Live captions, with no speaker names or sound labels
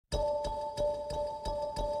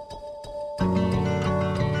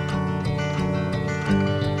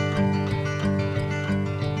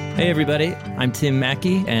Hey everybody, I'm Tim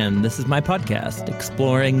Mackey, and this is my podcast,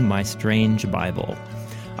 Exploring My Strange Bible.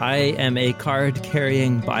 I am a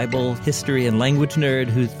card-carrying Bible history and language nerd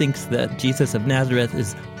who thinks that Jesus of Nazareth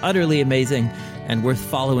is utterly amazing and worth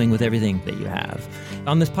following with everything that you have.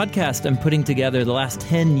 On this podcast, I'm putting together the last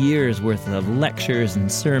 10 years worth of lectures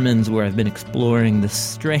and sermons where I've been exploring the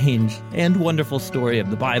strange and wonderful story of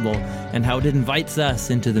the Bible and how it invites us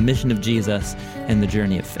into the mission of Jesus and the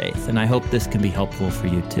journey of faith. And I hope this can be helpful for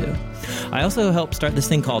you too. I also help start this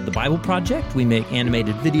thing called The Bible Project. We make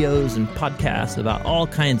animated videos and podcasts about all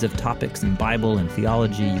kinds of topics in Bible and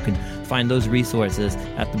theology. You can find those resources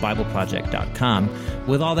at thebibleproject.com.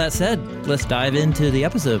 With all that said, let's dive into the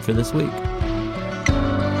episode for this week.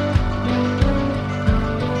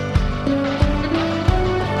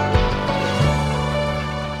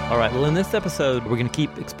 All right, well, in this episode, we're going to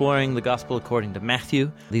keep exploring the Gospel according to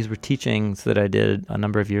Matthew. These were teachings that I did a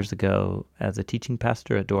number of years ago as a teaching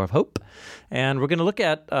pastor at Door of Hope. And we're going to look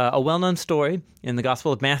at a well-known story in the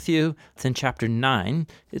Gospel of Matthew. It's in chapter 9.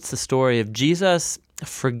 It's the story of Jesus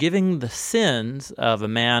forgiving the sins of a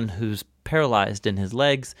man who's paralyzed in his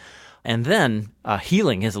legs, and then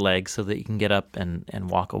healing his legs so that he can get up and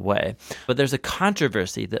walk away. But there's a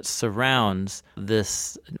controversy that surrounds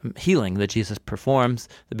this healing that Jesus performs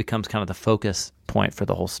that becomes kind of the focus point for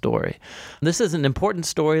the whole story. This is an important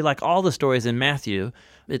story, like all the stories in Matthew.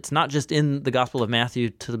 It's not just in the Gospel of Matthew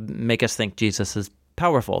to make us think Jesus is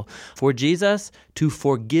powerful. For Jesus to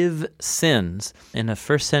forgive sins in a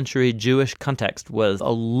first century Jewish context was a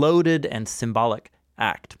loaded and symbolic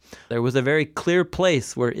act. There was a very clear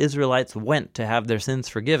place where Israelites went to have their sins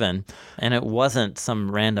forgiven, and it wasn't some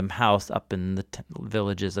random house up in the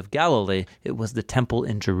villages of Galilee. It was the temple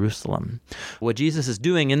in Jerusalem. What Jesus is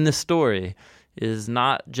doing in this story is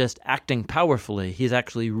not just acting powerfully, he's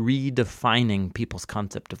actually redefining people's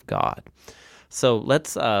concept of God. So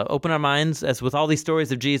let's open our minds. As with all these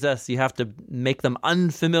stories of Jesus, you have to make them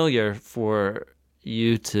unfamiliar for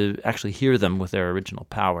you to actually hear them with their original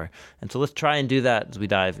power. And so let's try and do that as we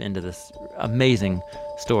dive into this amazing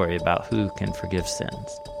story about who can forgive sins.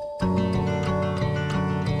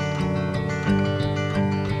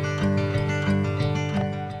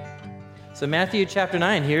 So Matthew chapter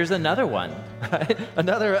 9, here's another one, right?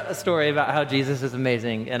 Another story about how Jesus is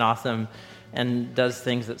amazing and awesome and does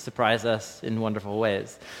things that surprise us in wonderful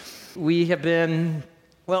ways. We have been,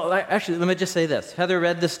 well, actually, let me just say this. Heather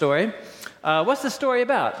read this story. What's the story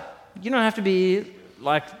about? You don't have to be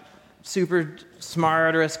like super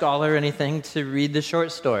smart or a scholar or anything to read the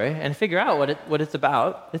short story and figure out what it's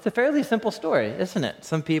about. It's a fairly simple story, isn't it?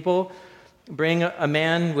 Some people bring a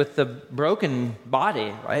man with a broken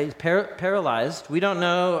body, right? He's paralyzed. We don't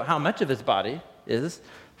know how much of his body is,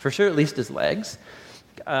 for sure at least his legs.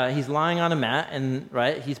 He's lying on a mat, and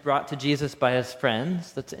right, he's brought to Jesus by his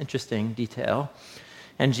friends. That's an interesting detail.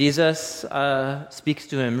 And Jesus speaks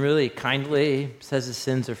to him really kindly, says his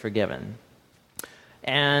sins are forgiven.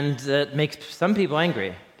 And that makes some people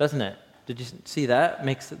angry, doesn't it? Did you see that?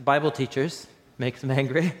 Makes Bible teachers, makes them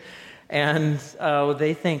angry. And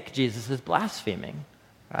they think Jesus is blaspheming,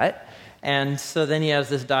 right? And so then he has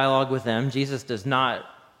this dialogue with them. Jesus does not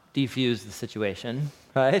defuse the situation,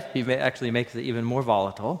 right? He actually makes it even more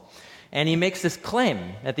volatile. And he makes this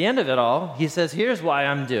claim. At the end of it all, he says, here's why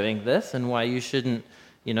I'm doing this and why you shouldn't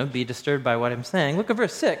be disturbed by what I'm saying. Look at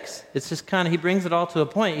verse 6. It's just kind of, he brings it all to a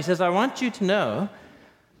point. He says, I want you to know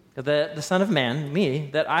that the Son of Man,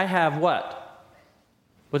 me, that I have what?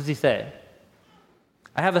 What does he say?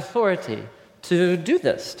 I have authority to do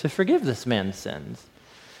this, to forgive this man's sins.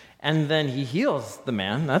 And then he heals the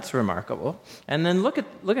man. That's remarkable. And then look at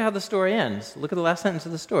how the story ends. Look at the last sentence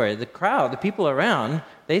of the story. The crowd, the people around,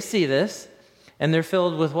 they see this, and they're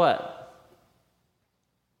filled with what?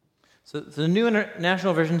 So the New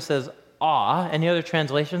International Version says awe. Any other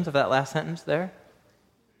translations of that last sentence there?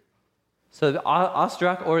 So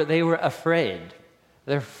awestruck, or they were afraid.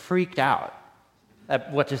 They're freaked out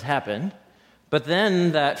at what just happened. But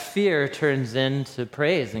then that fear turns into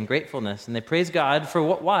praise and gratefulness, and they praise God for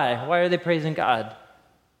what? Why? Why are they praising God?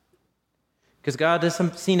 Because God has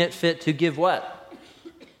seen it fit to give what?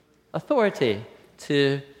 Authority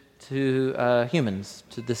to humans,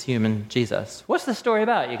 to this human Jesus. What's the story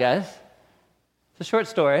about, you guys? It's a short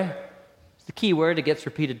story. It's the key word. It gets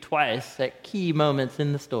repeated twice at key moments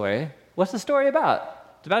in the story. What's the story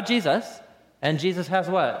about? It's about Jesus, and Jesus has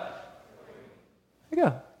what? There you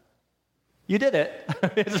go. You did it.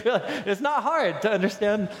 It's not hard to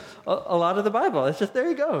understand a lot of the Bible. It's just, there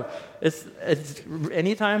you go. It's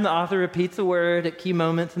anytime the author repeats a word at key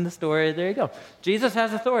moments in the story, there you go. Jesus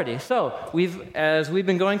has authority. So as we've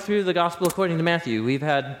been going through the Gospel according to Matthew, we've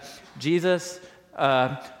had Jesus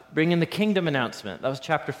bringing the kingdom announcement. That was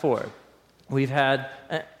chapter 4. We've had,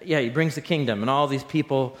 he brings the kingdom, and all these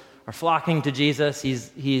people are flocking to Jesus.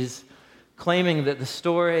 He's claiming that the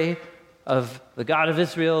story of the God of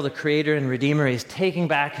Israel, the creator and redeemer, he's taking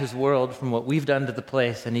back his world from what we've done to the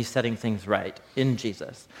place, and he's setting things right in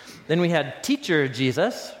Jesus. Then we had teacher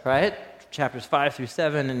Jesus, right? Chapters 5 through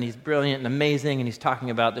 7, and he's brilliant and amazing, and he's talking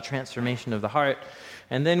about the transformation of the heart.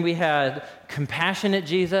 And then we had compassionate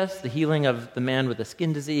Jesus, the healing of the man with the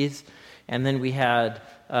skin disease. And then we had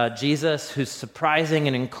Jesus, who's surprising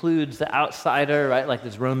and includes the outsider, right, like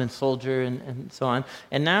this Roman soldier and so on.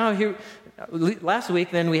 And now here, last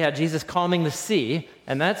week, then we had Jesus calming the sea,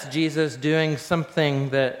 and that's Jesus doing something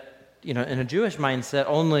that, in a Jewish mindset,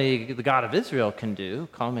 only the God of Israel can do,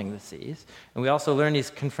 calming the seas. And we also learned he's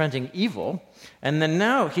confronting evil. And then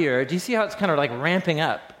now here, do you see how it's kind of like ramping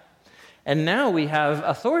up? And now we have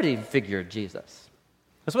authority figure Jesus.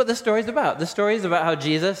 That's what this story is about. This story is about how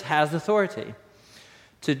Jesus has authority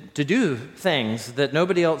to do things that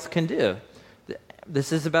nobody else can do.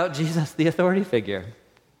 This is about Jesus, the authority figure.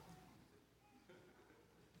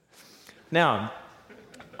 Now,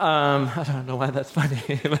 I don't know why that's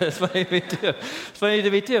funny, but it's funny to me too. It's funny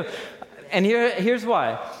to me too. And here's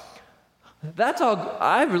why. That's all.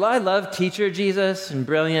 I love teacher Jesus and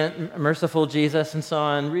brilliant, merciful Jesus and so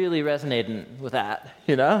on, really resonating with that,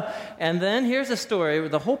 And then here's a story where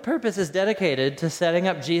the whole purpose is dedicated to setting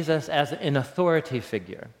up Jesus as an authority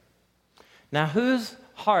figure. Now, whose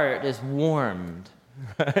heart is warmed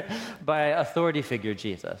by authority figure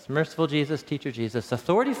Jesus? Merciful Jesus, teacher Jesus,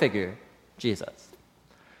 authority figure Jesus.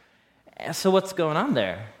 So what's going on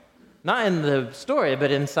there? Not in the story, but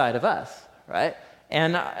inside of us, right?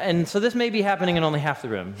 And so this may be happening in only half the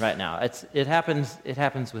room right now. It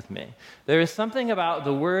happens with me. There is something about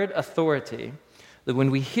the word authority that when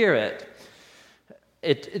we hear it,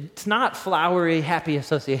 it's not flowery, happy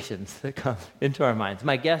associations that come into our minds.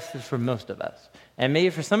 My guess is for most of us. And maybe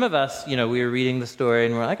for some of us, we were reading the story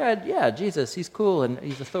and we're like, Jesus, he's cool and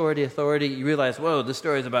he's authority. You realize, whoa, this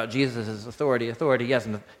story is about Jesus' authority. Yes,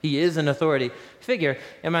 he is an authority figure.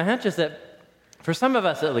 And my hunch is that for some of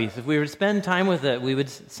us, at least, if we were to spend time with it, we would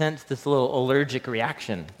sense this little allergic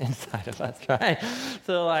reaction inside of us, right?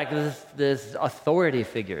 So like this authority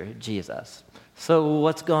figure, Jesus. So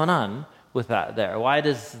what's going on with that there? Why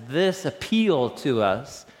does this appeal to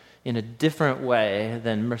us in a different way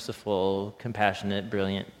than merciful, compassionate,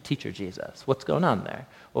 brilliant teacher Jesus? What's going on there?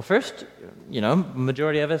 Well, first,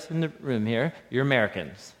 majority of us in the room here, you're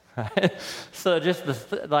Americans, right? So just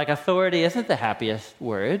authority isn't the happiest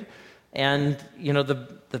word. And,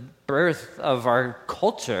 the birth of our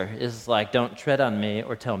culture is like, don't tread on me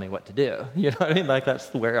or tell me what to do. You know what I mean? Like,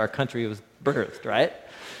 that's where our country was birthed, right?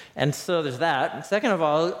 And so there's that. And second of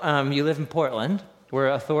all, you live in Portland, where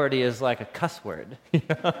authority is like a cuss word,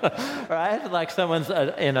 right? Like someone's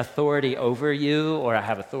in authority over you, or I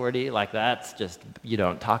have authority, like that's just, you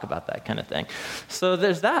don't talk about that kind of thing. So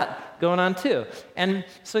there's that going on too. And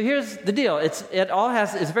so here's the deal. It's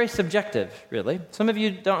very subjective, really. Some of you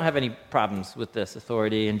don't have any problems with this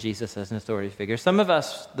authority and Jesus as an authority figure. Some of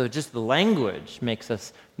us, just the language makes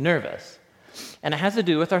us nervous. And it has to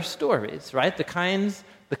do with our stories, right? The kinds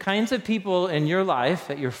of people in your life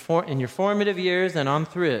in your formative years and on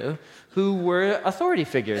through who were authority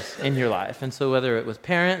figures in your life. And so whether it was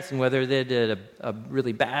parents and whether they did a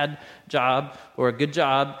really bad job or a good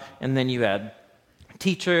job, and then you had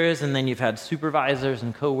teachers, and then you've had supervisors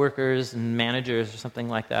and coworkers and managers or something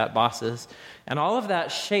like that, bosses. And all of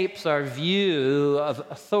that shapes our view of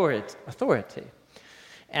authority.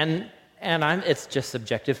 And it's just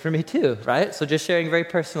subjective for me too, right? So just sharing very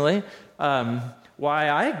personally, why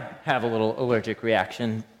I have a little allergic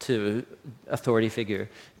reaction to authority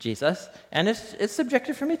figure Jesus, and it's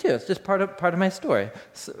subjective for me too. It's just part of my story.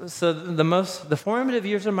 So the formative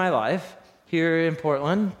years of my life here in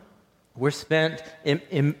Portland were spent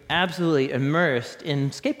absolutely immersed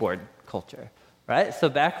in skateboard culture, right? So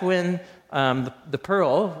back when the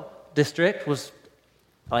Pearl district was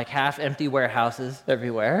like half empty warehouses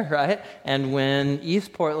everywhere, right? And when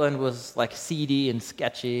East Portland was like seedy and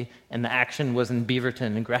sketchy, and the action was in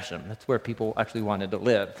Beaverton and Gresham. That's where people actually wanted to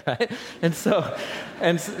live, right? And so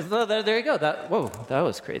there you go. That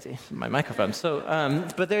was crazy. My microphone. So,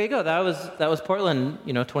 but there you go. That was Portland,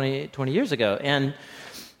 20 years ago. And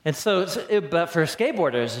so, but for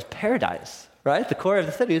skateboarders, it's paradise, right? The core of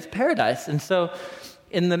the city is paradise. And so,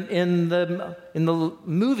 in the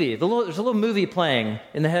movie, there's a little movie playing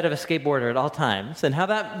in the head of a skateboarder at all times, and how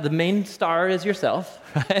the main star is yourself,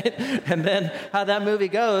 right? And then how that movie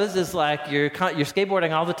goes is like you're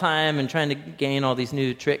skateboarding all the time and trying to gain all these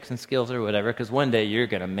new tricks and skills or whatever, because one day you're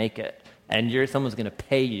going to make it and someone's going to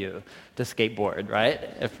pay you to skateboard, right?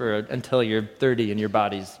 Until you're 30 and your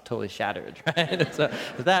body's totally shattered, right?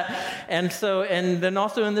 And then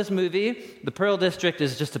also in this movie, the Pearl District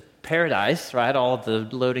is just a paradise, right? All of the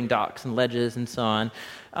loading docks and ledges and so on.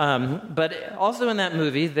 But also in that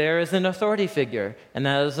movie, there is an authority figure, and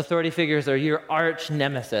those authority figures are your arch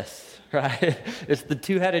nemesis, right? It's the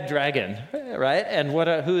two-headed dragon, right? And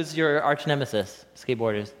who's your arch nemesis,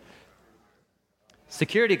 skateboarders?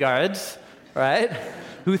 Security guards, right?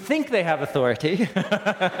 Who think they have authority,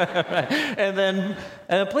 right? And then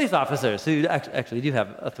police officers who actually do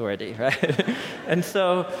have authority, right?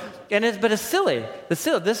 But it's silly.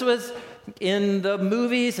 This was in the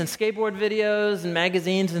movies and skateboard videos and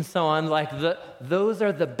magazines and so on. Those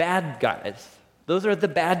are the bad guys. Those are the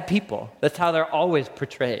bad people. That's how they're always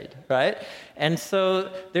portrayed, right? And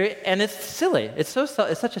it's silly. It's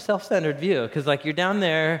such a self-centered view because you're down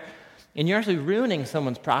there and you're actually ruining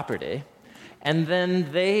someone's property. And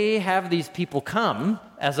then they have these people come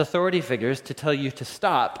as authority figures to tell you to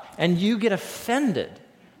stop, and you get offended,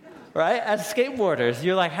 right? As skateboarders,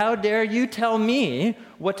 you're like, how dare you tell me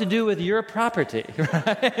what to do with your property,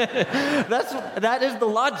 right? That is the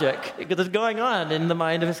logic that's going on in the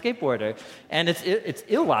mind of a skateboarder. And it's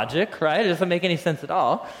illogic, right? It doesn't make any sense at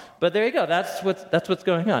all. But there you go. That's what's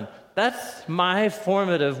going on. That's my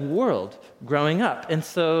formative world growing up. And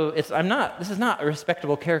so this is not a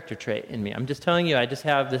respectable character trait in me. I'm just telling you, I just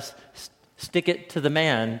have this stick it to the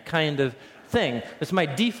man kind of thing. It's my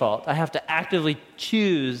default. I have to actively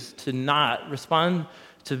choose to not respond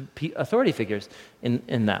to authority figures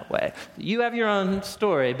in that way. You have your own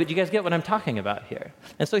story, but you guys get what I'm talking about here.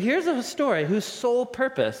 And so here's a story whose sole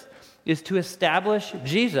purpose is to establish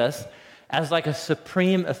Jesus as a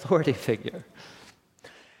supreme authority figure.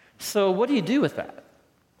 So what do you do with that?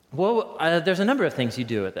 Well, there's a number of things you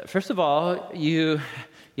do with it. First of all, you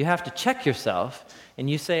have to check yourself, and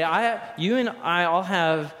you say, you and I all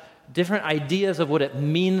have different ideas of what it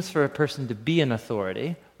means for a person to be an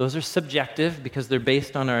authority. Those are subjective because they're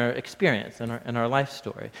based on our experience and our life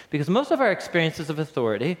story. Because most of our experiences of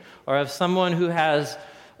authority are of someone who has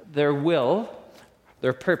their will,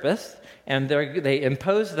 their purpose, and they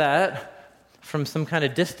impose that from some kind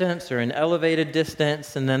of distance or an elevated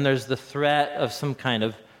distance, and then there's the threat of some kind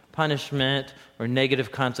of punishment or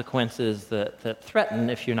negative consequences that threaten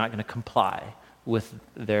if you're not going to comply with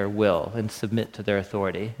their will and submit to their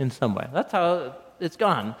authority in some way. That's how it's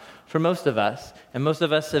gone for most of us, and most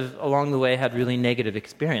of us have along the way had really negative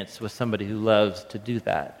experience with somebody who loves to do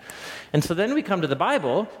that. And so then we come to the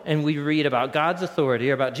Bible and we read about God's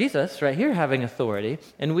authority, or about Jesus right here having authority,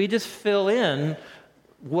 and we just fill in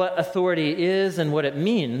what authority is and what it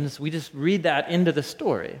means. We just read that into the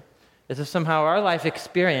story as if somehow our life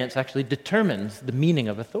experience actually determines the meaning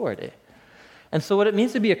of authority. And so what it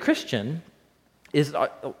means to be a Christian is,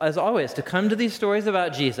 as always, to come to these stories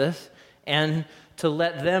about Jesus and to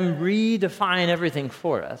let them redefine everything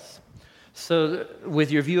for us. So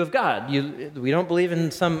with your view of God, we don't believe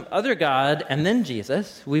in some other God and then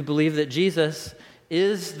Jesus. We believe that Jesus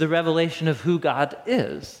is the revelation of who God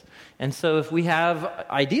is. And so if we have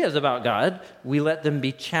ideas about God, we let them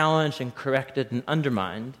be challenged and corrected and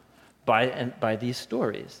undermined by these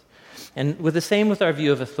stories. And with the same with our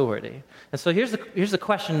view of authority. And so here's the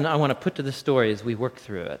question I want to put to the story as we work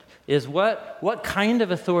through it, is what kind of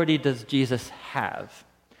authority does Jesus have?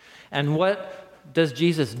 And what does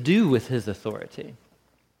Jesus do with his authority?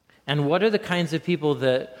 And what are the kinds of people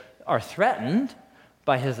that are threatened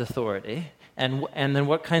by his authority? And then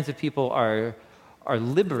what kinds of people are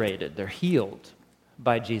liberated, they're healed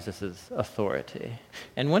by Jesus' authority.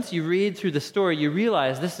 And once you read through the story, you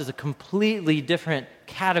realize this is a completely different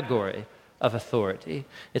category of authority.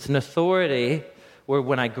 It's an authority where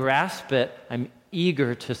when I grasp it, I'm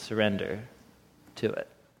eager to surrender to it.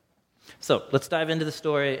 So let's dive into the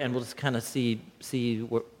story, and we'll just kind of see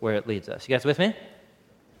where it leads us. You guys with me?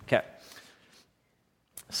 Okay.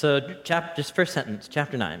 So just first sentence,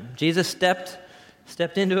 chapter 9. Jesus stepped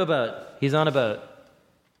into a boat. He's on a boat.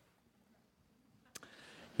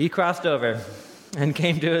 He crossed over and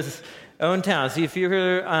came to his own town. So if you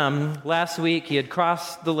were last week, he had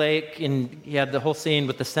crossed the lake, and he had the whole scene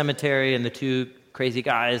with the cemetery and the two crazy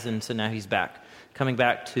guys, and so now he's coming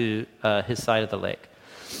back to his side of the lake.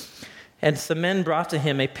 And some men brought to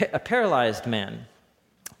him a paralyzed man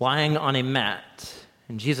lying on a mat.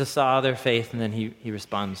 And Jesus saw their faith, and then he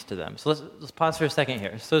responds to them. So let's pause for a second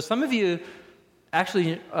here. So some of you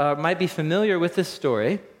actually might be familiar with this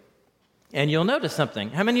story, and you'll notice something.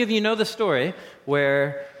 How many of you know the story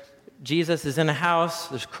where Jesus is in a house,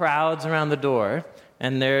 there's crowds around the door,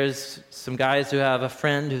 and there's some guys who have a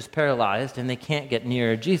friend who's paralyzed, and they can't get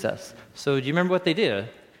near Jesus. So do you remember what they do?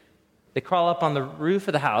 They crawl up on the roof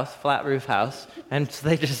of the house, flat roof house, and so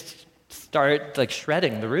they just start like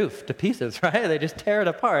shredding the roof to pieces, right? They just tear it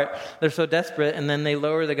apart. They're so desperate, and then they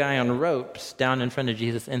lower the guy on ropes down in front of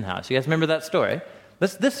Jesus in the house. You guys remember that story?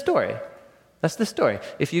 That's this story. That's the story.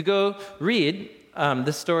 If you go read,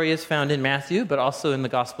 this story is found in Matthew, but also in the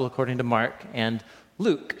Gospel according to Mark and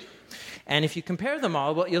Luke. And if you compare them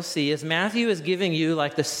all, what you'll see is Matthew is giving you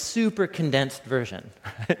like the super condensed version.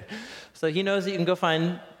 So he knows that you can go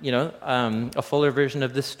find, a fuller version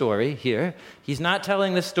of this story here. He's not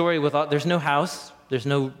telling this story there's no house, there's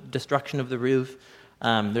no destruction of the roof,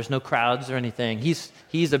 there's no crowds or anything.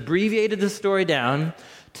 He's abbreviated the story down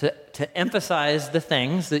to emphasize the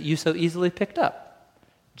things that you so easily picked up.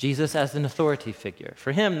 Jesus as an authority figure.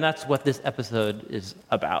 For him, that's what this episode is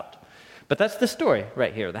about. But that's the story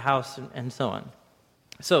right here, the house and so on.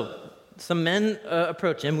 So some men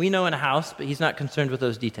approach him. We know in a house, but he's not concerned with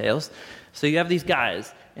those details. So you have these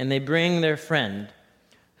guys, and they bring their friend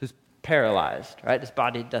who's paralyzed, right? His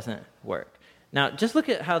body doesn't work. Now, just look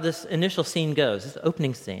at how this initial scene goes, this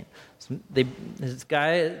opening scene. So these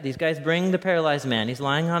guys bring the paralyzed man. He's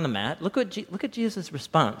lying on the mat. Look at Jesus'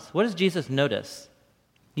 response. What does Jesus notice?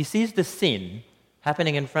 He sees this scene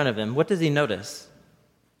happening in front of him. What does he notice?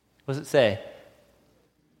 What does it say?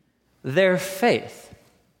 Their faith.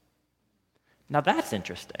 Now that's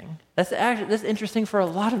interesting. That's interesting for a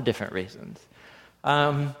lot of different reasons.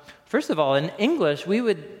 First of all, in English, we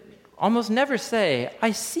would almost never say,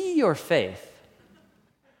 "I see your faith."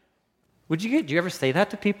 Do you ever say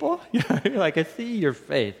that to people? You're like, "I see your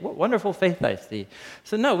faith. What wonderful faith I see."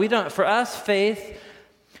 So no, we don't. For us, faith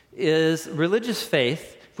is religious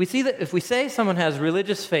faith. If we say someone has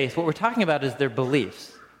religious faith, what we're talking about is their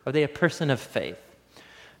beliefs. Are they a person of faith?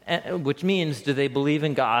 Which means, do they believe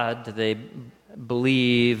in God? Do they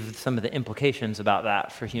believe some of the implications about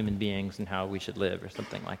that for human beings and how we should live or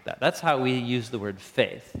something like that? That's how we use the word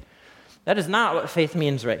faith. That is not what faith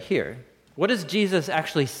means right here. What is Jesus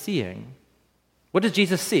actually seeing? What does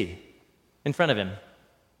Jesus see in front of him?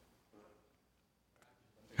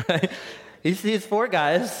 He sees 4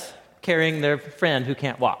 guys carrying their friend who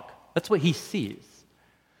can't walk. That's what he sees.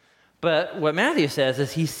 But what Matthew says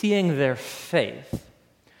is he's seeing their faith.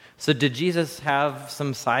 So did Jesus have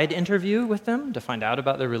some side interview with them to find out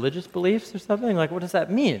about their religious beliefs or something? Like, what does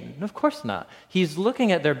that mean? Of course not. He's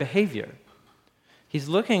looking at their behavior. He's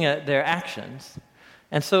looking at their actions.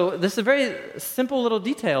 And so this is a very simple little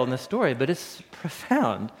detail in the story, but it's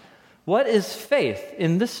profound. What is faith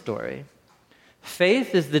in this story?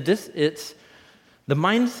 Faith is it's the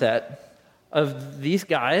mindset of these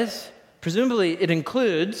guys. Presumably, it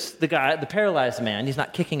includes the paralyzed man. He's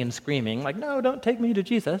not kicking and screaming, like, "No, don't take me to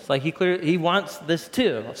Jesus." Like, he wants this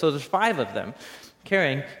too. So there's 5 of them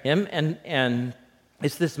carrying him, and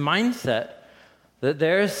it's this mindset that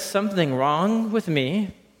there's something wrong with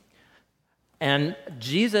me, and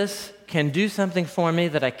Jesus can do something for me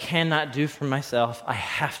that I cannot do for myself. I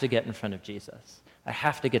have to get in front of Jesus. I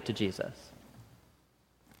have to get to Jesus.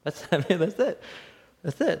 That's it.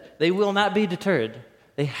 That's it. They will not be deterred.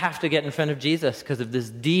 They have to get in front of Jesus because of this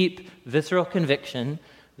deep, visceral conviction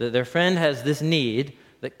that their friend has this need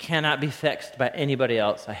that cannot be fixed by anybody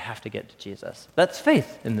else. I have to get to Jesus. That's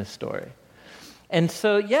faith in this story. And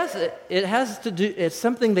so, yes, it has to do, it's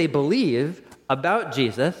something they believe about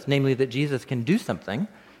Jesus, namely that Jesus can do something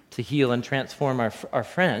to heal and transform our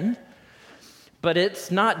friend. But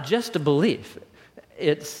it's not just a belief.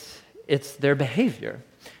 It's their behavior.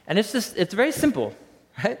 And it's very simple,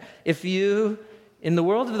 right? In the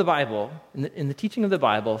world of the Bible, in the teaching of the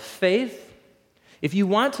Bible, faith, if you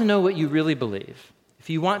want to know what you really believe, if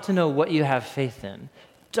you want to know what you have faith in,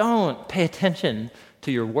 don't pay attention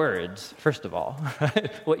to your words, first of all,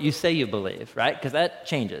 right? What you say you believe, right? Because that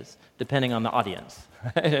changes depending on the audience,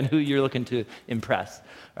 right? And who you're looking to impress,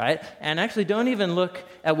 right? And actually don't even look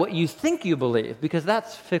at what you think you believe, because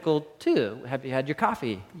that's fickle too. Have you had your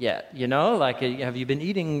coffee yet? Like, have you been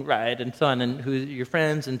eating right, and so on, and who your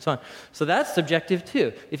friends, and so on. So that's subjective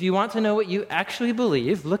too. If you want to know what you actually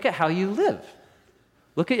believe, look at how you live.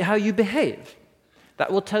 Look at how you behave.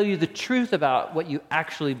 That will tell you the truth about what you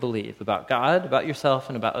actually believe about God, about yourself,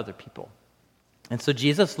 and about other people. And so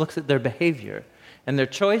Jesus looks at their behavior, and their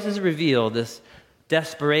choices reveal this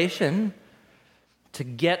desperation to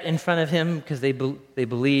get in front of him because they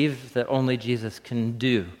believe that only Jesus can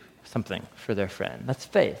do something for their friend. That's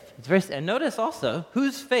faith. And notice also,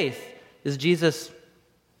 whose faith is Jesus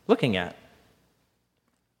looking at?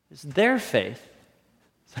 It's their faith.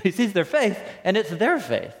 So he sees their faith, and it's their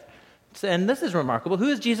faith. And this is remarkable. Who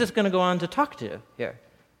is Jesus going to go on to talk to here?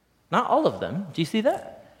 Not all of them. Do you see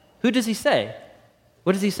that? Who does he say?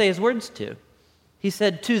 What does he say his words to? He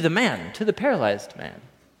said to the man, to the paralyzed man.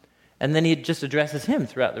 And then he just addresses him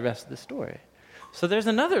throughout the rest of the story. So there's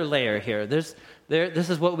another layer here. This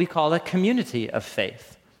is what we call a community of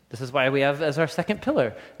faith. This is why we have as our second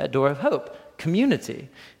pillar at Door of Hope, community.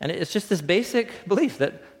 And it's just this basic belief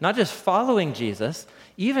that not just following Jesus,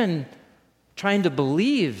 even trying to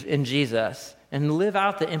believe in Jesus and live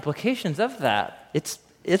out the implications of that,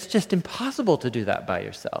 it's just impossible to do that by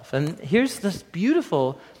yourself. And here's this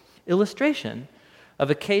beautiful illustration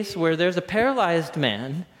of a case where there's a paralyzed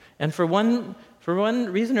man, and for one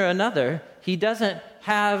reason or another, he doesn't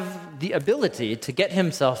have the ability to get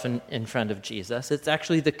himself in front of Jesus. It's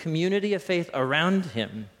actually the community of faith around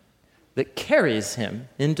him that carries him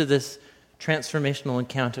into this transformational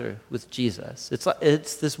encounter with Jesus.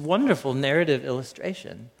 It's this wonderful narrative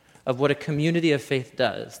illustration of what a community of faith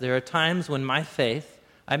does. There are times when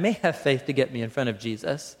I may have faith to get me in front of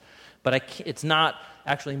Jesus, but it's not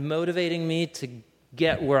actually motivating me to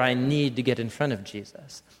get where I need to get in front of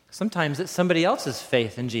Jesus. Sometimes it's somebody else's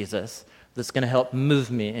faith in Jesus that's going to help move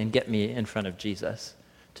me and get me in front of Jesus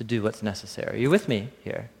to do what's necessary. You're with me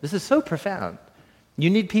here? This is so profound. You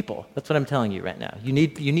need people. That's what I'm telling you right now. You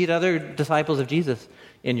need other disciples of Jesus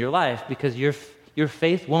in your life because your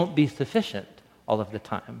faith won't be sufficient all of the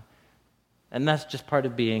time. And that's just part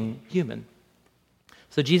of being human.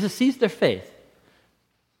 So Jesus sees their faith,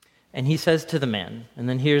 and he says to the man, and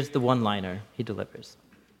then here's the one-liner he delivers.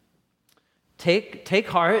 Take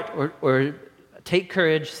heart or take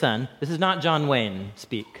courage, son. This is not John Wayne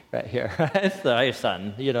speak right here. It's your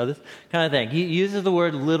son, this kind of thing. He uses the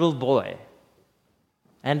word little boy.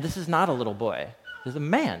 And this is not a little boy. This is a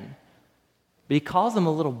man. But he calls him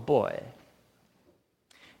a little boy.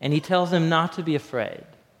 And he tells him not to be afraid.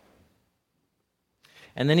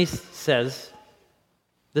 And then he says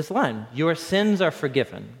this line, your sins are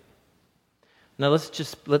forgiven. Now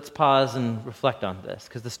let's pause and reflect on this,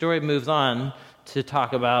 because the story moves on to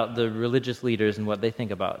talk about the religious leaders and what they think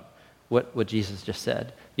about what Jesus just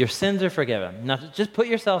said. Your sins are forgiven. Now just put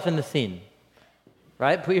yourself in the scene,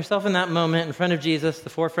 right? Put yourself in that moment in front of Jesus. The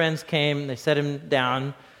 4 friends came, they set him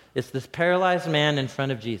down. It's this paralyzed man in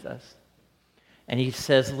front of Jesus. And he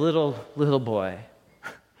says, little boy,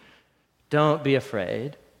 don't be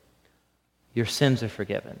afraid. Your sins are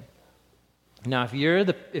forgiven. Now, if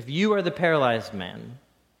you are the paralyzed man,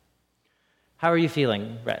 how are you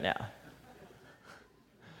feeling right now?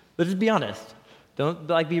 Let's just be honest. Don't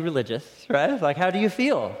be religious, right? How do you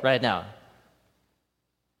feel right now?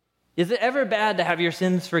 Is it ever bad to have your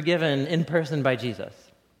sins forgiven in person by Jesus?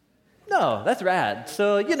 No, that's rad.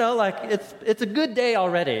 So, it's a good day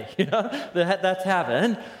already, that's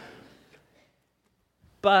happened.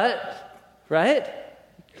 But, right?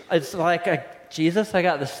 It's Jesus, I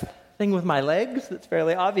got this thing with my legs that's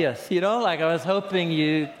fairly obvious, I was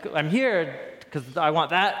hoping I'm here because I want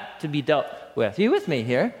that to be dealt with. Are you with me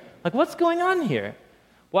here? What's going on here?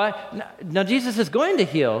 Why? Now, Jesus is going to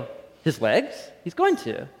heal his legs. He's going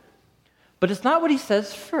to. But it's not what he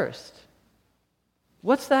says first.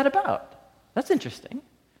 What's that about? That's interesting.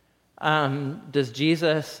 Does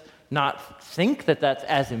Jesus not think that that's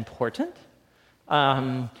as important?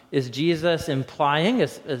 Is Jesus implying,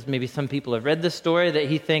 as maybe some people have read this story, that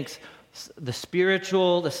he thinks the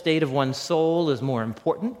state of one's soul is more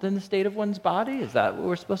important than the state of one's body? Is that what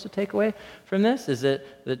we're supposed to take away from this? Is it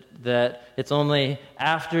that it's only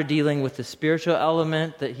after dealing with the spiritual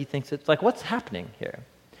element that he thinks it's what's happening here?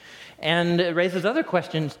 And it raises other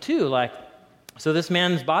questions too, so this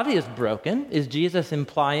man's body is broken. Is Jesus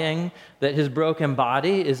implying that his broken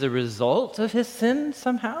body is a result of his sins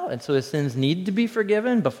somehow? And so his sins need to be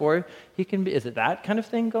forgiven before he can be... Is it that kind of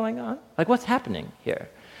thing going on? What's happening here?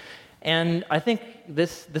 And I think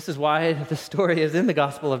this is why the story is in the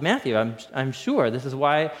Gospel of Matthew. I'm sure. This is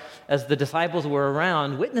why, as the disciples were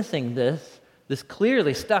around witnessing this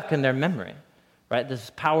clearly stuck in their memory, right?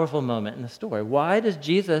 This powerful moment in the story. Why does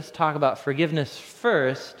Jesus talk about forgiveness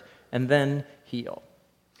first and then heal?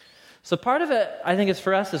 So part of it, I think, is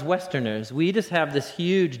for us as Westerners. We just have this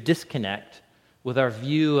huge disconnect with our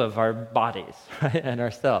view of our bodies, right, and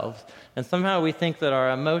ourselves. And somehow we think that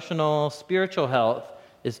our emotional, spiritual health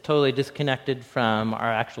is totally disconnected from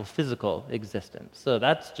our actual physical existence. So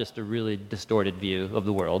that's just a really distorted view of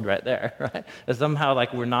the world right there, right? That somehow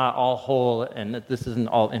we're not all whole and that this isn't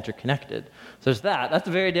all interconnected. So there's that. That's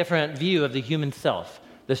a very different view of the human self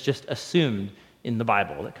that's just assumed in the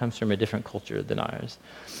Bible that comes from a different culture than ours.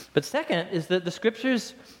 But second is that the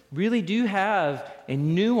scriptures really do have a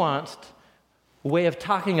nuanced way of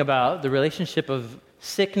talking about the relationship of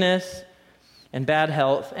sickness and bad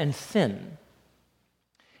health and sin.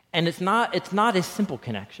 And it's not a simple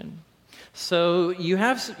connection. So you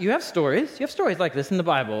have stories like this in the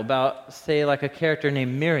Bible about, say, like a character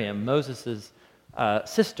named Miriam, Moses'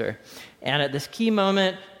 sister. And at this key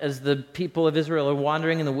moment, as the people of Israel are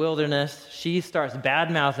wandering in the wilderness, she starts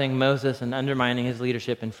bad-mouthing Moses and undermining his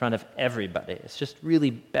leadership in front of everybody. It's just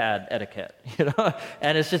really bad etiquette,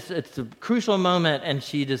 And it's a crucial moment, and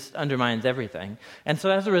she just undermines everything. And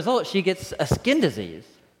so as a result, she gets a skin disease.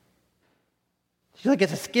 She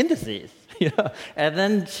gets a skin disease, And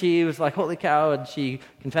then she was like, holy cow, and she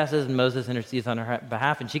confesses, and Moses intercedes on her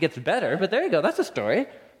behalf, and she gets better. But there you go, that's a story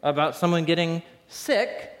about someone getting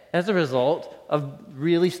sick as a result of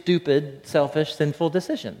really stupid, selfish, sinful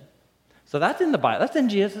decision. So that's in the Bible. That's in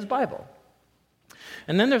Jesus' Bible.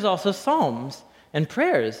 And then there's also psalms and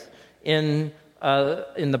prayers in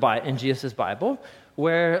Jesus' Bible,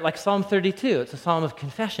 where, like Psalm 32, it's a psalm of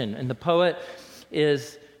confession, and the poet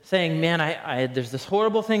is saying, man, there's this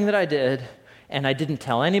horrible thing that I did, and I didn't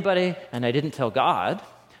tell anybody, and I didn't tell God.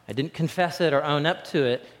 I didn't confess it or own up to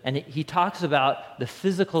it. And he talks about the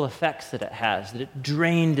physical effects that it has, that it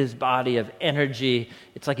drained his body of energy.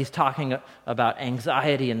 It's like he's talking about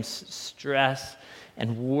anxiety and stress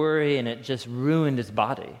and worry, and it just ruined his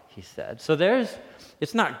body, he said. So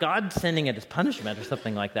it's not God sending it as punishment or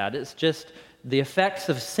something like that. It's just the effects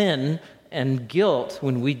of sin and guilt.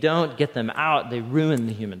 When we don't get them out, they ruin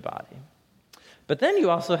the human body. But then you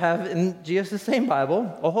also have in Jesus' same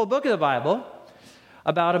Bible, a whole book of the Bible,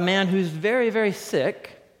 about a man who's very, very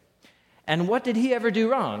sick. And what did he ever do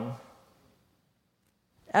wrong?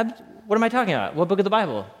 What am I talking about? What book of the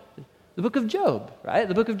Bible? The book of Job, right?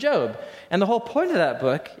 The book of Job. And the whole point of that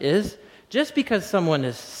book is just because someone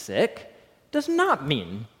is sick does not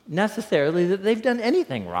mean necessarily that they've done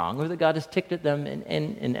anything wrong or that God has ticked at them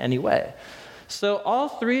in any way. So all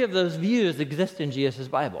three of those views exist in Jesus'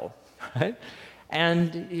 Bible, right?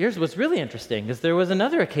 And here's what's really interesting, is there was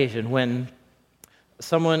another occasion when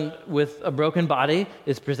someone with a broken body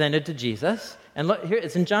is presented to Jesus. And look, here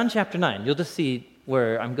it's in John chapter 9. You'll just see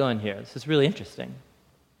where I'm going here. This is really interesting.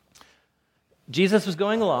 Jesus was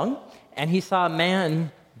going along, and he saw a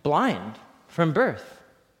man blind from birth.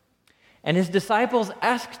 And his disciples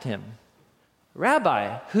asked him,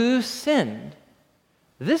 Rabbi, who sinned?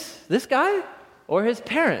 This guy or his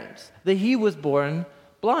parents, that he was born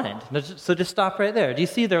blind? So just stop right there. Do you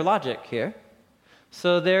see their logic here?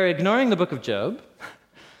 So they're ignoring the book of Job.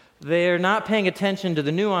 They're not paying attention to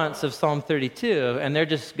the nuance of Psalm 32, and they're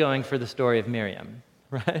just going for the story of Miriam,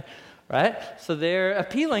 right? So they're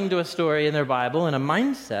appealing to a story in their Bible and a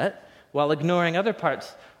mindset while ignoring other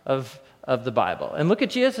parts of the Bible. And look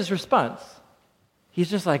at Jesus' response.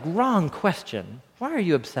 He's just like, wrong question. Why are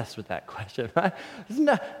you obsessed with that question? Right?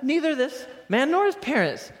 Neither this man nor his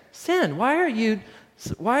parents sinned. Why are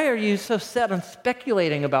you so set on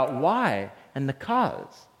speculating about why and the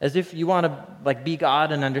cause? As if you want to be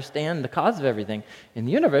God and understand the cause of everything in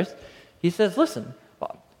the universe. He says, listen,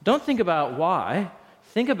 don't think about why.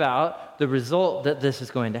 Think about the result that this is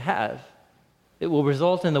going to have. It will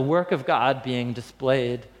result in the work of God being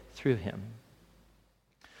displayed through him.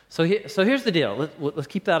 So here's the deal. Let's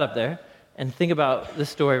keep that up there and think about this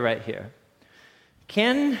story right here.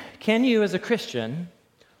 Can you as a Christian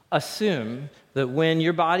assume that when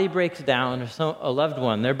your body breaks down, or a loved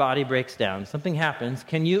one, their body breaks down, something happens,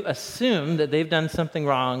 can you assume that they've done something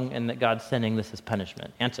wrong and that God's sending this as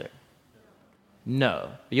punishment? Answer. No.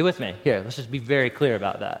 Are you with me? Here, let's just be very clear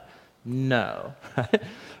about that. No.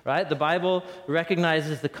 Right? The Bible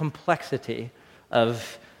recognizes the complexity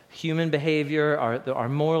of human behavior, our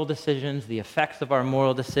moral decisions, the effects of our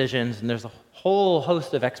moral decisions, and there's a whole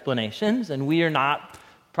host of explanations, and we are not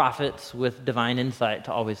prophets with divine insight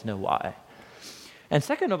to always know why. And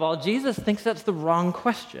second of all, Jesus thinks that's the wrong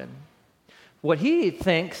question. What he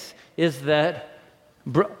thinks is that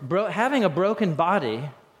having a broken body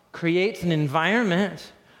creates an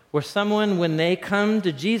environment where someone, when they come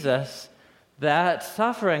to Jesus, that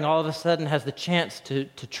suffering all of a sudden has the chance to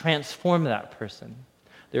transform that person.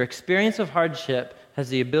 Their experience of hardship has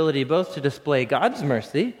the ability both to display God's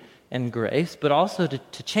mercy and grace, but also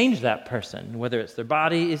to change that person, whether it's their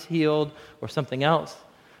body is healed or something else.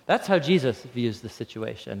 That's how Jesus views the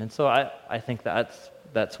situation. And so I think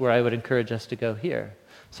that's where I would encourage us to go here.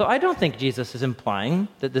 So I don't think Jesus is implying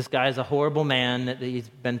that this guy is a horrible man, that he's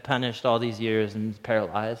been punished all these years and is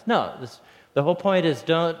paralyzed. No, the whole point is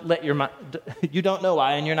you don't know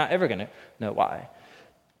why, and you're not ever going to know why.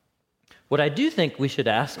 What I do think we should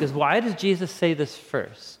ask is, why does Jesus say this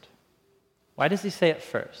first? Why does he say it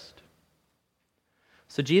first?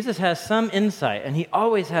 So Jesus has some insight, and he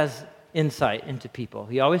always has insight into people.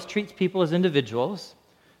 He always treats people as individuals,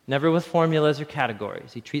 never with formulas or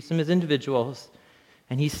categories. He treats them as individuals,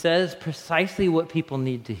 and he says precisely what people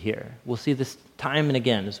need to hear. We'll see this time and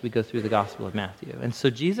again as we go through the Gospel of Matthew. And so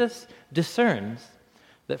Jesus discerns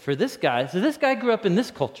that for this guy, so this guy grew up in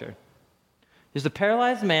this culture. He's a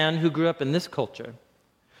paralyzed man who grew up in this culture,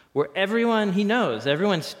 where everyone he knows,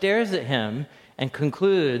 everyone stares at him and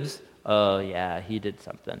concludes, oh yeah, he did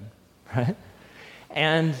something, right?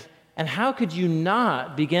 And how could you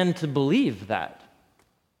not begin to believe that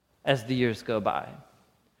as the years go by?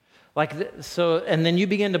 And then you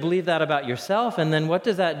begin to believe that about yourself, and then what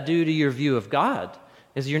does that do to your view of God?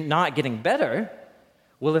 Is you're not getting better.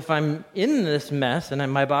 Well, if I'm in this mess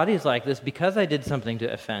and my body is like this because I did something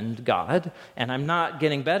to offend God, and I'm not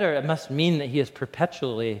getting better, it must mean that he is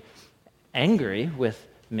perpetually angry with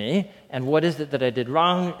me. And what is it that I did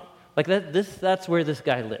wrong? That's where this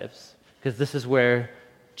guy lives, because this is where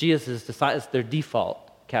Jesus decides their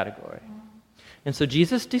default category. And so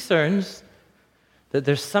Jesus discerns that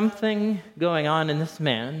there's something going on in this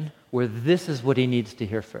man where this is what he needs to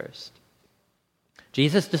hear first.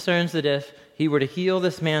 Jesus discerns that if he were to heal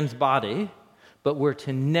this man's body, but were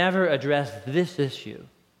to never address this issue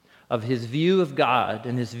of his view of God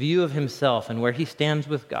and his view of himself and where he stands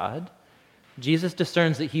with God, Jesus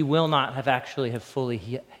discerns that he will not have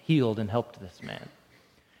fully healed and helped this man.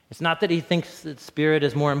 It's not that he thinks that spirit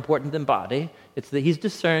is more important than body. It's that he's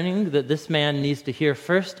discerning that this man needs to hear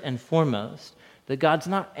first and foremost that God's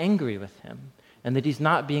not angry with him and that he's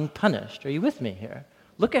not being punished. Are you with me here?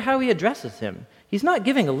 Look at how he addresses him. He's not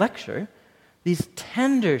giving a lecture. These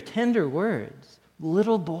tender, tender words.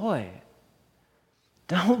 Little boy,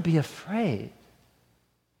 don't be afraid.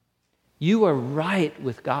 You are right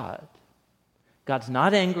with God. God's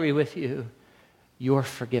not angry with you. You're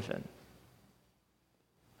forgiven.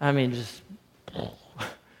 I mean,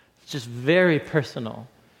 just very personal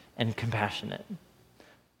and compassionate.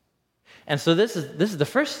 And so this is the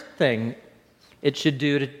first thing it should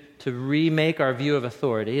do to remake our view of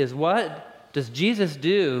authority is, what does Jesus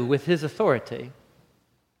do with his authority?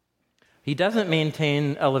 He doesn't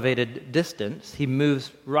maintain elevated distance. He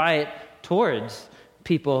moves right towards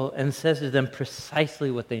people and says to them precisely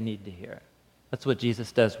what they need to hear. That's what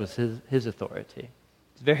Jesus does with his authority.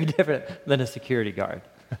 It's very different than a security guard.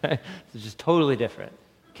 Right? It's just totally different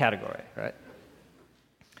category, right?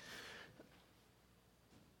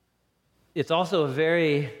 It's also a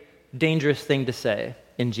very dangerous thing to say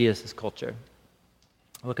in Jesus' culture.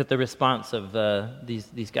 Look at the response of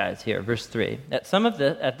these guys here, verse 3.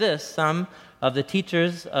 At this, some of the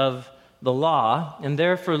teachers of the law, and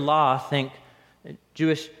there for law, think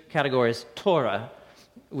Jewish categories, Torah,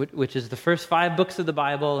 which is the first 5 books of the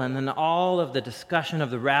Bible, and then all of the discussion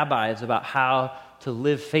of the rabbis about how to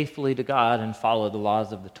live faithfully to God and follow the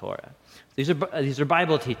laws of the Torah. These are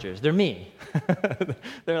Bible teachers. They're me.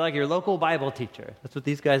 They're like your local Bible teacher. That's what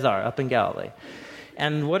these guys are up in Galilee.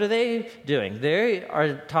 And what are they doing? They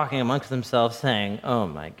are talking amongst themselves saying, oh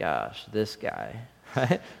my gosh, this guy,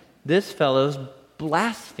 right? This fellow's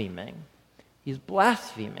blaspheming. He's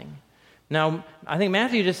blaspheming. Now, I think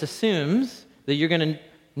Matthew just assumes that you're going to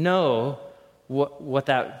know what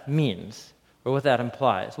that means or what that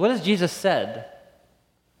implies. What has Jesus said?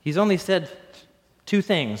 He's only said 2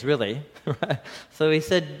 things, really. So he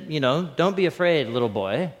said, don't be afraid, little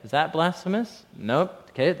boy. Is that blasphemous? Nope.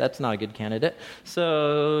 Okay, that's not a good candidate.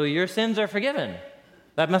 So your sins are forgiven.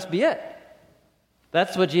 That must be it.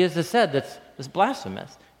 That's what Jesus has said that's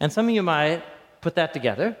blasphemous. And some of you might put that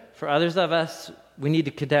together. For others of us, we need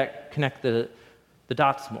to connect the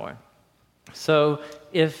dots more. So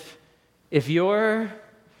if you're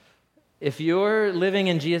living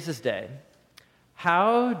in Jesus' day,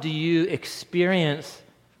 how do you experience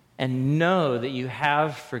and know that you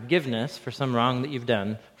have forgiveness for some wrong that you've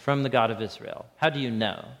done from the God of Israel? How do you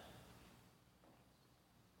know?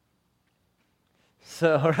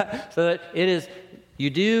 So that it is,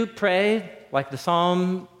 you do pray like the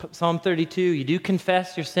Psalm 32, you do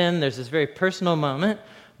confess your sin, there's this very personal moment,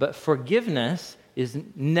 but forgiveness is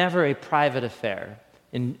never a private affair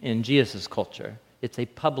in Jesus' culture. It's a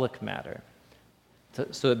public matter.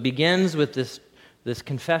 So it begins with this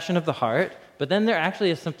confession of the heart, but then there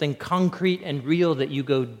actually is something concrete and real that you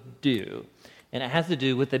go do. And it has to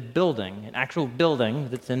do with a building, an actual building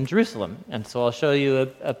that's in Jerusalem. And so I'll show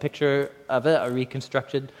you a picture of it, a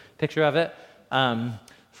reconstructed picture of it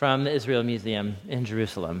from the Israel Museum in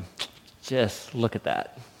Jerusalem. Just look at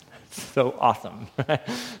that. It's so awesome.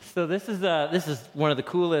 So this is one of the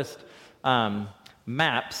coolest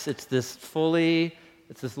maps. It's this fully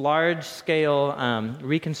It's this large-scale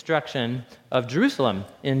reconstruction of Jerusalem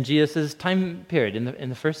in Jesus' time period, in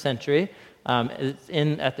the first century. It's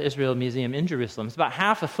at the Israel Museum in Jerusalem. It's about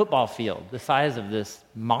half a football field, the size of this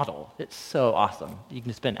model. It's so awesome. You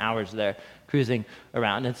can spend hours there cruising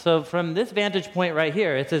around. And so from this vantage point right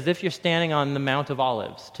here, it's as if you're standing on the Mount of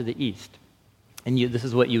Olives to the east. And this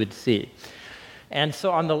is what you would see. And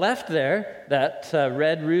so on the left there, that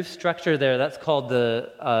red roof structure there, that's called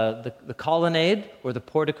the colonnade, or the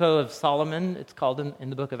portico of Solomon, it's called in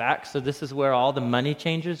the book of Acts. So this is where all the money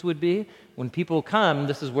changers would be. When people come,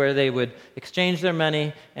 this is where they would exchange their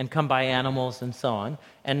money and come buy animals and so on.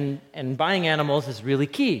 And buying animals is really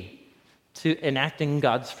key to enacting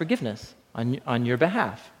God's forgiveness on your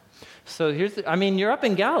behalf. So you're up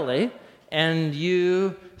in Galilee, and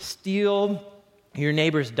you steal your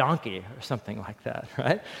neighbor's donkey or something like that,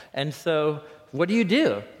 right? And so what do?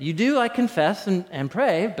 You do like confess and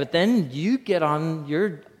pray, but then you get on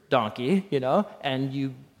your donkey, and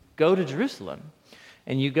you go to Jerusalem.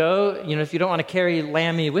 And you go, if you don't want to carry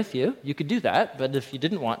Lammy with you, you could do that. But if you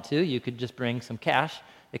didn't want to, you could just bring some cash,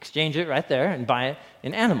 exchange it right there, and buy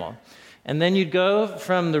an animal. And then you'd go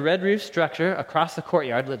from the red roof structure across the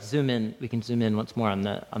courtyard. Let's zoom in. We can zoom in once more on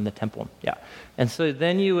the temple. Yeah. And so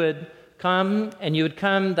then you would come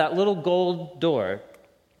that little gold door,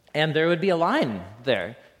 and there would be a line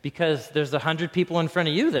there because there's 100 people in front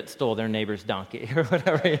of you that stole their neighbor's donkey or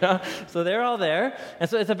whatever, So they're all there, and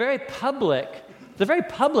so it's a very public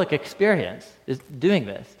experience is doing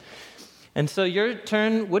this. And so your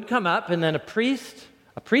turn would come up, and then a priest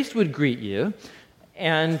would greet you.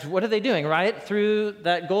 And what are they doing? Right through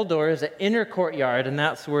that gold door is an inner courtyard, and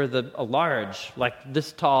that's where a large, like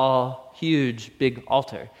this tall, huge, big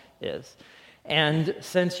altar is. And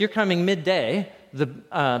since you're coming midday,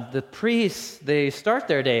 the priests, they start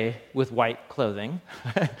their day with white clothing,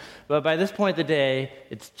 but by this point of the day,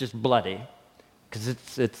 it's just bloody, because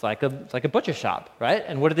it's like a butcher shop, right?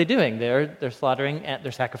 And what are they doing? They're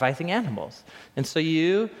sacrificing animals. And so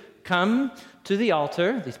you come to the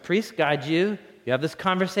altar, these priests guide you, you have this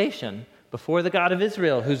conversation before the God of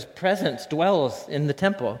Israel, whose presence dwells in the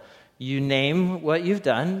temple. You name what you've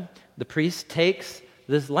done. The priest takes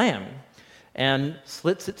this lamb and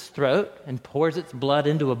slits its throat and pours its blood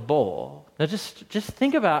into a bowl. Now just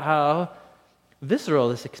think about how visceral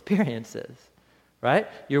this experience is, right?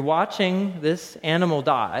 You're watching this animal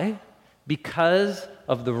die because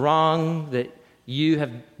of the wrong that you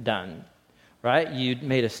have done, right? You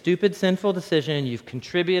made a stupid, sinful decision. You've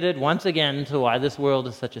contributed once again to why this world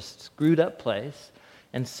is such a screwed up place.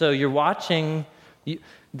 And so you're watching.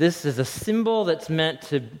 This is a symbol that's meant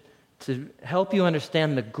to help you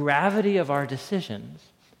understand the gravity of our decisions,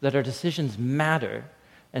 that our decisions matter,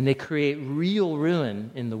 and they create real ruin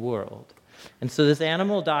in the world. And so this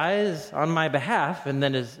animal dies on my behalf, and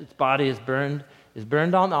then its body is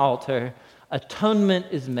burned on the altar. Atonement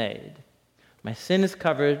is made. My sin is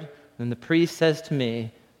covered, and the priest says to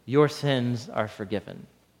me, your sins are forgiven.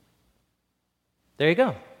 There you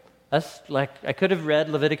go. That's like, I could have read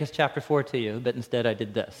Leviticus chapter 4 to you, but instead I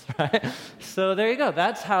did this, right? So there you go.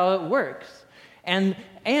 That's how it works. And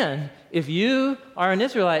if you are an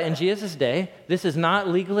Israelite in Jesus' day, this is not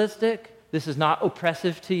legalistic. This is not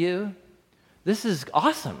oppressive to you. This is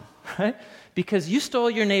awesome, right? Because you stole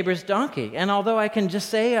your neighbor's donkey. And although I can just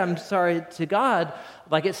say I'm sorry to God,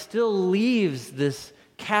 like it still leaves this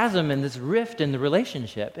chasm and this rift in the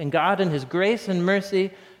relationship. And God in his grace and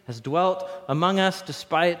mercy has dwelt among us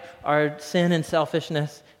despite our sin and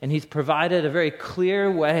selfishness, and he's provided a very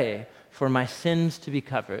clear way for my sins to be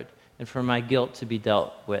covered and for my guilt to be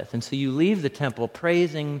dealt with. And so you leave the temple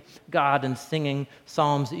praising God and singing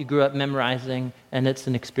psalms that you grew up memorizing, and it's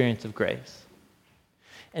an experience of grace.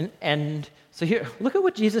 And so here, look at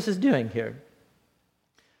what Jesus is doing here.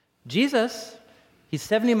 Jesus, he's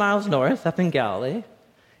 70 miles north up in Galilee,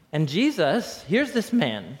 and Jesus, here's this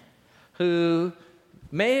man who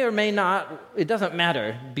may or may not, it doesn't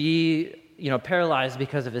matter, be paralyzed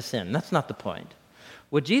because of his sin. That's not the point.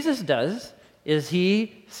 What Jesus does is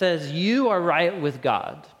he says, you are right with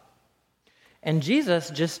God. And Jesus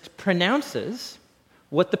just pronounces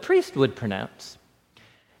what the priest would pronounce.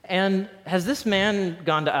 And has this man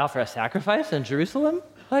gone to offer a sacrifice in Jerusalem?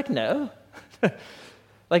 Like, no.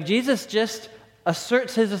 Like, Jesus just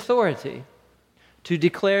asserts his authority to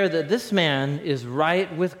declare that this man is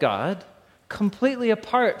right with God, completely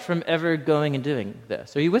apart from ever going and doing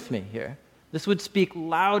this. Are you with me here? This would speak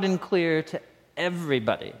loud and clear to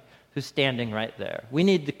everybody who's standing right there. We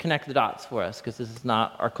need to connect the dots for us because this is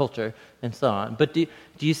not our culture and so on. But do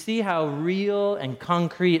you see how real and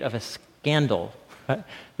concrete of a scandal, right,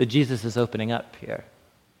 that Jesus is opening up here?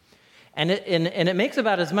 And it makes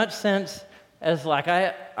about as much sense as like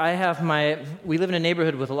we live in a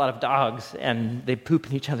neighborhood with a lot of dogs, and they poop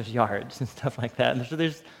in each other's yards and stuff like that. And so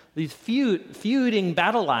there's these feuding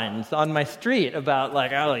battle lines on my street about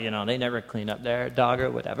like, oh, they never clean up their dog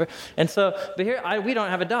or whatever. And so, but here, we don't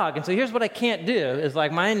have a dog. And so here's what I can't do is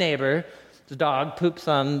like my neighbor's dog poops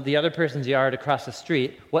on the other person's yard across the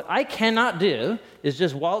street. What I cannot do is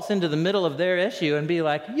just waltz into the middle of their issue and be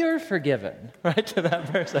like, you're forgiven, right, to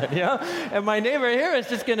that person, And my neighbor here is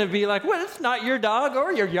just going to be like, well, it's not your dog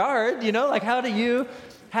or your yard, like how do you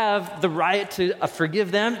have the right to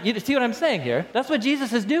forgive them? You see what I'm saying here? That's what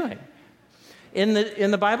Jesus is doing. In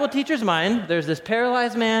the Bible teacher's mind, there's this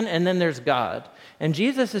paralyzed man, and then there's God. And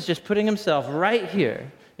Jesus is just putting himself right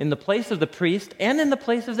here in the place of the priest and in the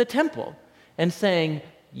place of the temple and saying,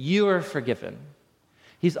 you are forgiven.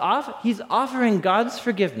 He's offering God's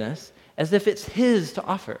forgiveness as if it's his to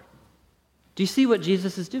offer. Do you see what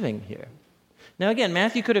Jesus is doing here? Now again,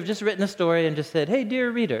 Matthew could have just written a story and just said, hey,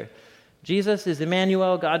 dear reader, Jesus is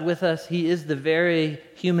Emmanuel, God with us. He is the very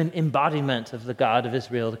human embodiment of the God of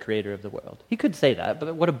Israel, the creator of the world. He could say that,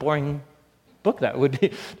 but what a boring book that would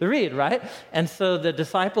be to read, right? And so the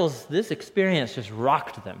disciples, this experience just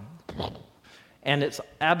rocked them. And it's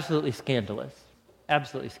absolutely scandalous,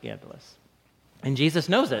 absolutely scandalous. And Jesus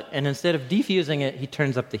knows it, and instead of defusing it, he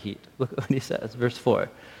turns up the heat. Look what he says, verse 4.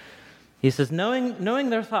 He says, knowing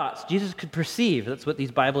their thoughts, Jesus could perceive, that's what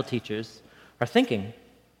these Bible teachers are thinking.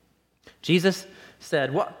 Jesus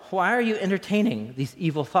said, why are you entertaining these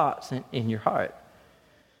evil thoughts in your heart?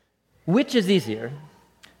 Which is easier,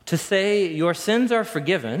 to say your sins are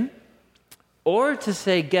forgiven, or to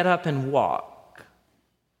say get up and walk?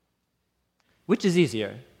 Which is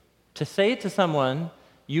easier, to say to someone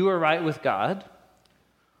you are right with God,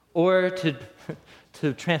 or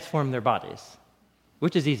to transform their bodies?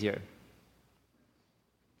 Which is easier?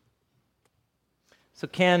 So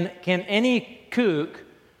can any kook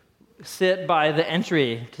sit by the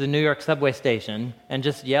entry to the New York subway station and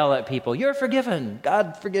just yell at people, you're forgiven,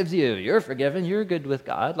 God forgives you, you're forgiven, you're good with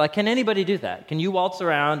God? Like, can anybody do that? Can you waltz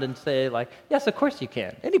around and say, like, yes, of course you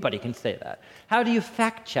can. Anybody can say that. How do you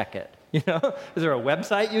fact check it? Is there a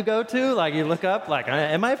website you go to? Like, you look up, like,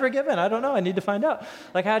 am I forgiven? I don't know, I need to find out.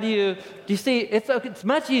 Like, do you see, it's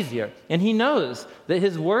much easier. And he knows that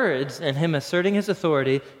his words and him asserting his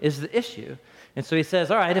authority is the issue. And so he says,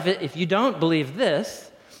 all right, if you don't believe this,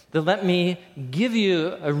 then let me give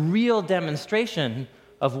you a real demonstration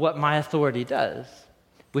of what my authority does,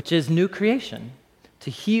 which is new creation, to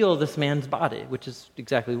heal this man's body, which is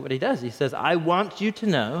exactly what he does. He says, I want you to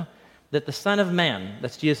know that the Son of Man,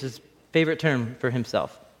 that's Jesus' favorite term for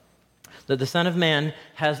himself, that the Son of Man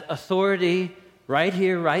has authority right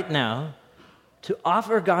here, right now, to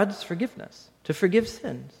offer God's forgiveness, to forgive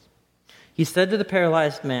sins. He said to the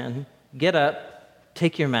paralyzed man, get up,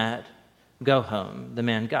 take your mat, go home. The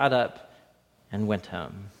man got up and went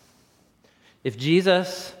home. If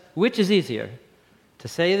Jesus, which is easier, to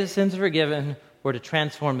say the sins are forgiven or to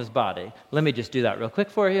transform his body? Let me just do that real quick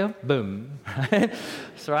for you. Boom. Right?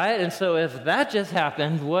 Right? And so if that just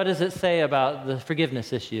happened, what does it say about the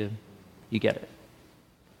forgiveness issue? You get it.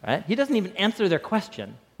 Right? He doesn't even answer their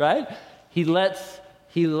question, right? He lets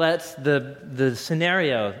the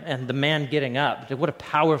scenario and the man getting up. What a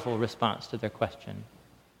powerful response to their question.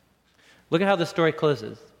 Look at how the story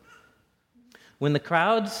closes. When the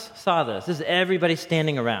crowds saw this is everybody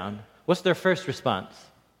standing around. What's their first response?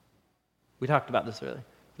 We talked about this earlier.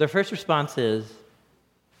 Their first response is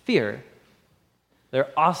fear. They're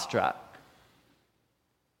awestruck.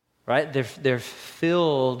 Right? They're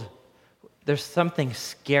filled. There's something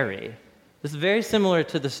scary. This is very similar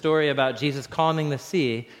to the story about Jesus calming the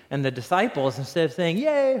sea, and the disciples, instead of saying,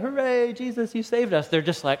 yay, hooray, Jesus, you saved us, they're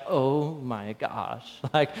just like, oh my gosh,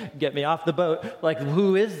 like, get me off the boat. Like,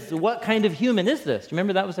 what kind of human is this? Do you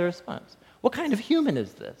remember that was their response? What kind of human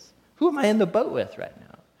is this? Who am I in the boat with right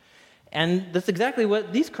now? And that's exactly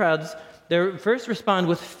what these crowds, they first respond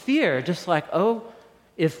with fear, just like, oh,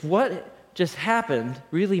 if what just happened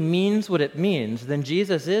really means what it means, then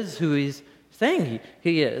Jesus is who he's saying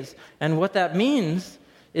he is. And what that means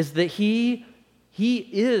is that he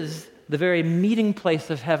is the very meeting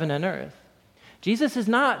place of heaven and earth. Jesus is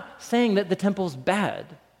not saying that the temple's bad,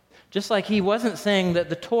 just like he wasn't saying that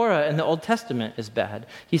the Torah in the Old Testament is bad.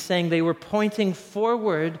 He's saying they were pointing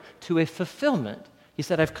forward to a fulfillment. He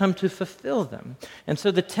said, I've come to fulfill them. And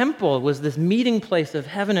so the temple was this meeting place of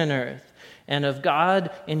heaven and earth, and of God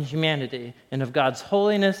and humanity, and of God's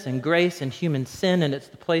holiness and grace and human sin, and it's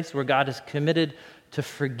the place where God is committed to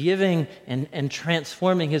forgiving and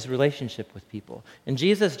transforming his relationship with people. And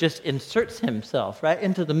Jesus just inserts himself right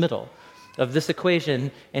into the middle of this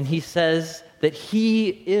equation, and he says that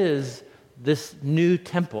he is this new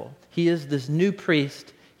temple. He is this new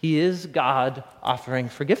priest. He is God offering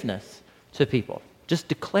forgiveness to people, just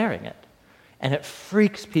declaring it. And it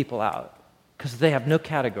freaks people out because they have no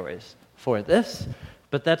categories for this.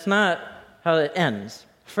 But that's not how it ends.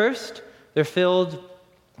 First, they're filled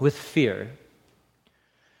with fear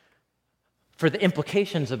for the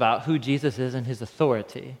implications about who Jesus is and his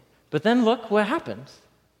authority. But then look what happens.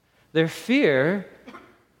 Their fear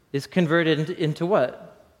is converted into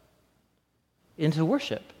what? Into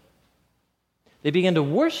worship. They begin to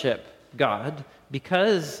worship God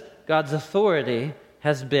because God's authority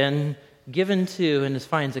has been given to and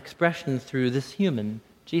finds expression through this human,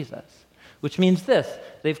 Jesus. Which means this,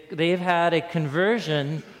 they've had a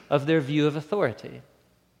conversion of their view of authority.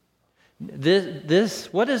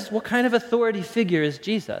 What kind of authority figure is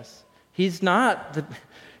Jesus? He's not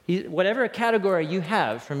whatever category you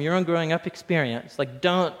have from your own growing up experience,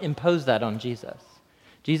 don't impose that on Jesus.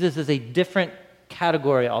 Jesus is a different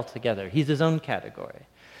category altogether. He's his own category.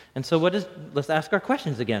 And so let's ask our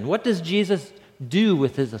questions again. What does Jesus do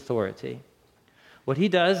with his authority? What he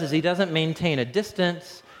does is he doesn't maintain a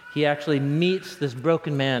distance. He actually meets this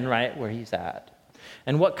broken man right where he's at.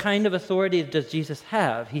 And what kind of authority does Jesus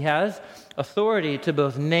have? He has authority to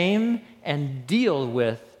both name and deal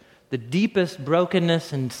with the deepest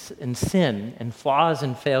brokenness and sin and flaws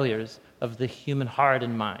and failures of the human heart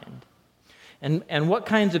and mind. And what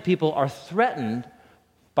kinds of people are threatened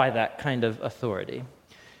by that kind of authority?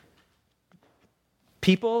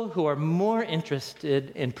 People who are more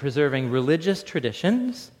interested in preserving religious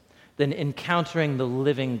traditions than encountering the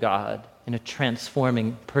living God in a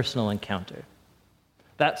transforming personal encounter.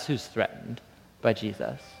 That's who's threatened by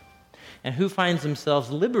Jesus. And who finds themselves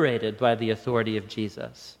liberated by the authority of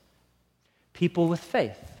Jesus? People with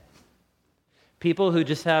faith. People who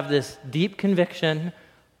just have this deep conviction,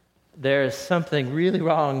 there is something really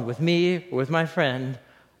wrong with me or with my friend.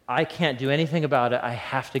 I can't do anything about it. I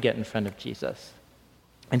have to get in front of Jesus.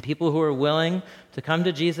 And people who are willing to come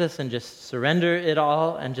to Jesus and just surrender it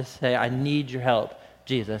all and just say, I need your help,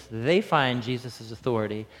 Jesus. They find Jesus'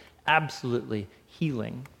 authority absolutely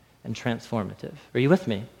healing and transformative. Are you with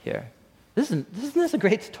me here? Isn't this a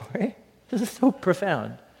great story? This is so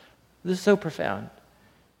profound. This is so profound.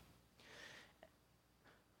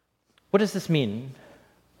 What does this mean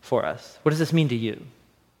for us? What does this mean to you?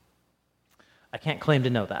 I can't claim to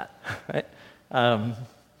know that, right?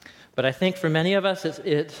 But I think for many of us,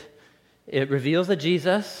 it reveals a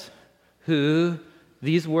Jesus who,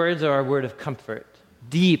 these words are a word of comfort,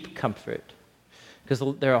 deep comfort. Because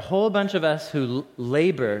there are a whole bunch of us who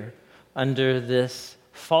labor under this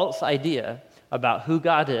false idea about who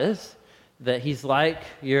God is, that he's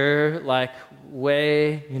you're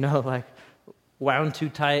way, wound too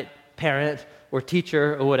tight parent or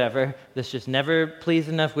teacher or whatever that's just never pleased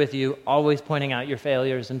enough with you, always pointing out your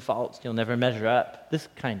failures and faults. You'll never measure up, this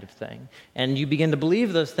kind of thing. And you begin to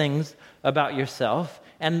believe those things about yourself,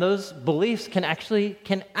 and those beliefs can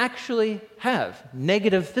actually have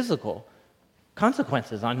negative physical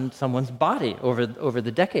consequences on someone's body over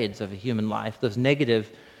the decades of a human life, those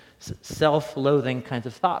negative self-loathing kinds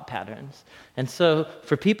of thought patterns. And so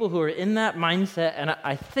for people who are in that mindset, and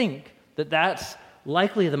I think that's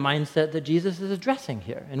likely the mindset that Jesus is addressing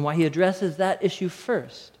here and why he addresses that issue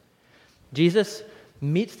first. Jesus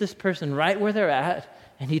meets this person right where they're at,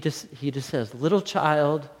 and he just says, little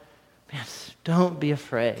child, man, don't be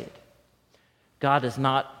afraid. God is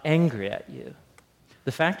not angry at you.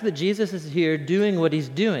 The fact that Jesus is here doing what he's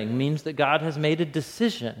doing means that God has made a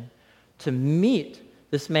decision to meet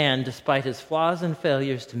this man despite his flaws and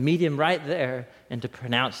failures, to meet him right there and to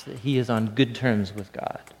pronounce that he is on good terms with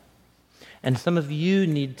God. And some of you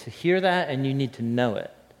need to hear that, and you need to know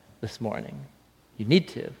it this morning. You need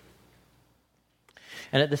to.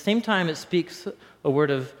 And at the same time it speaks a word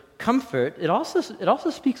of comfort, it also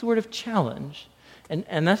speaks a word of challenge.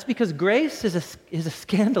 And that's because grace is a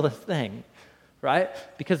scandalous thing, right?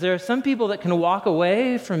 Because there are some people that can walk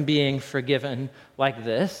away from being forgiven like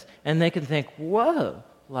this, and they can think, whoa,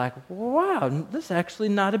 wow, this is actually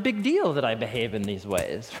not a big deal that I behave in these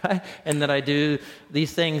ways, right? And that I do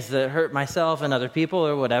these things that hurt myself and other people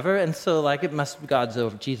or whatever. And so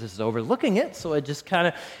Jesus is overlooking it. So it just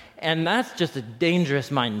and that's just a dangerous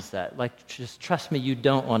mindset. Just trust me, you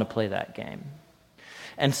don't want to play that game.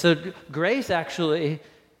 And so grace actually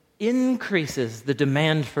increases the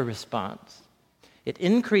demand for response. It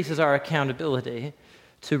increases our accountability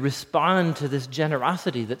to respond to this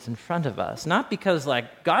generosity that's in front of us. Not because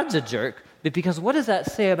God's a jerk, but because what does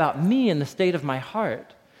that say about me and the state of my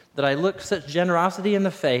heart? That I look such generosity in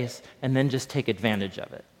the face and then just take advantage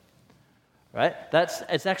of it. right?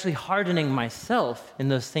 It's actually hardening myself in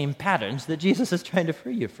those same patterns that Jesus is trying to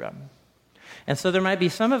free you from. And so there might be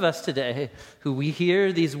some of us today who we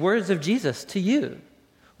hear these words of Jesus to you.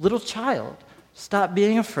 Little child, stop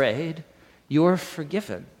being afraid. You're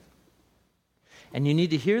forgiven. And you need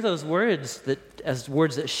to hear those words as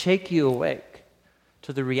words that shake you awake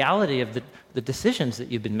to the reality of the decisions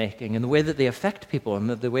that you've been making and the way that they affect people and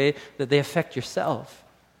the way that they affect yourself,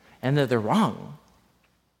 and that they're wrong.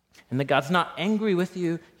 And that God's not angry with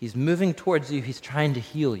you. He's moving towards you. He's trying to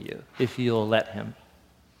heal you if you'll let him.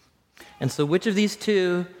 And so which of these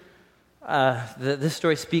two this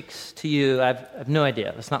story speaks to you, I have no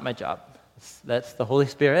idea. That's not my job. That's the Holy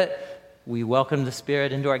Spirit. We welcome the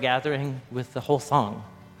Spirit into our gathering with the whole song.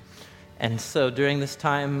 And so during this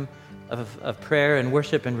time of prayer and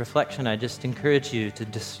worship and reflection, I just encourage you to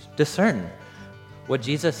discern what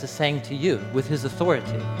Jesus is saying to you with his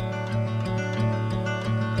authority.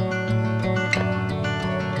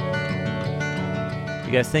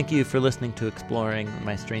 You guys, thank you for listening to Exploring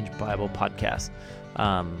My Strange Bible podcast.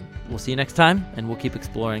 We'll see you next time, and we'll keep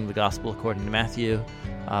exploring the gospel according to Matthew.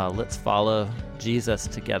 Let's follow Jesus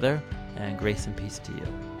together, and grace and peace to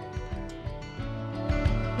you.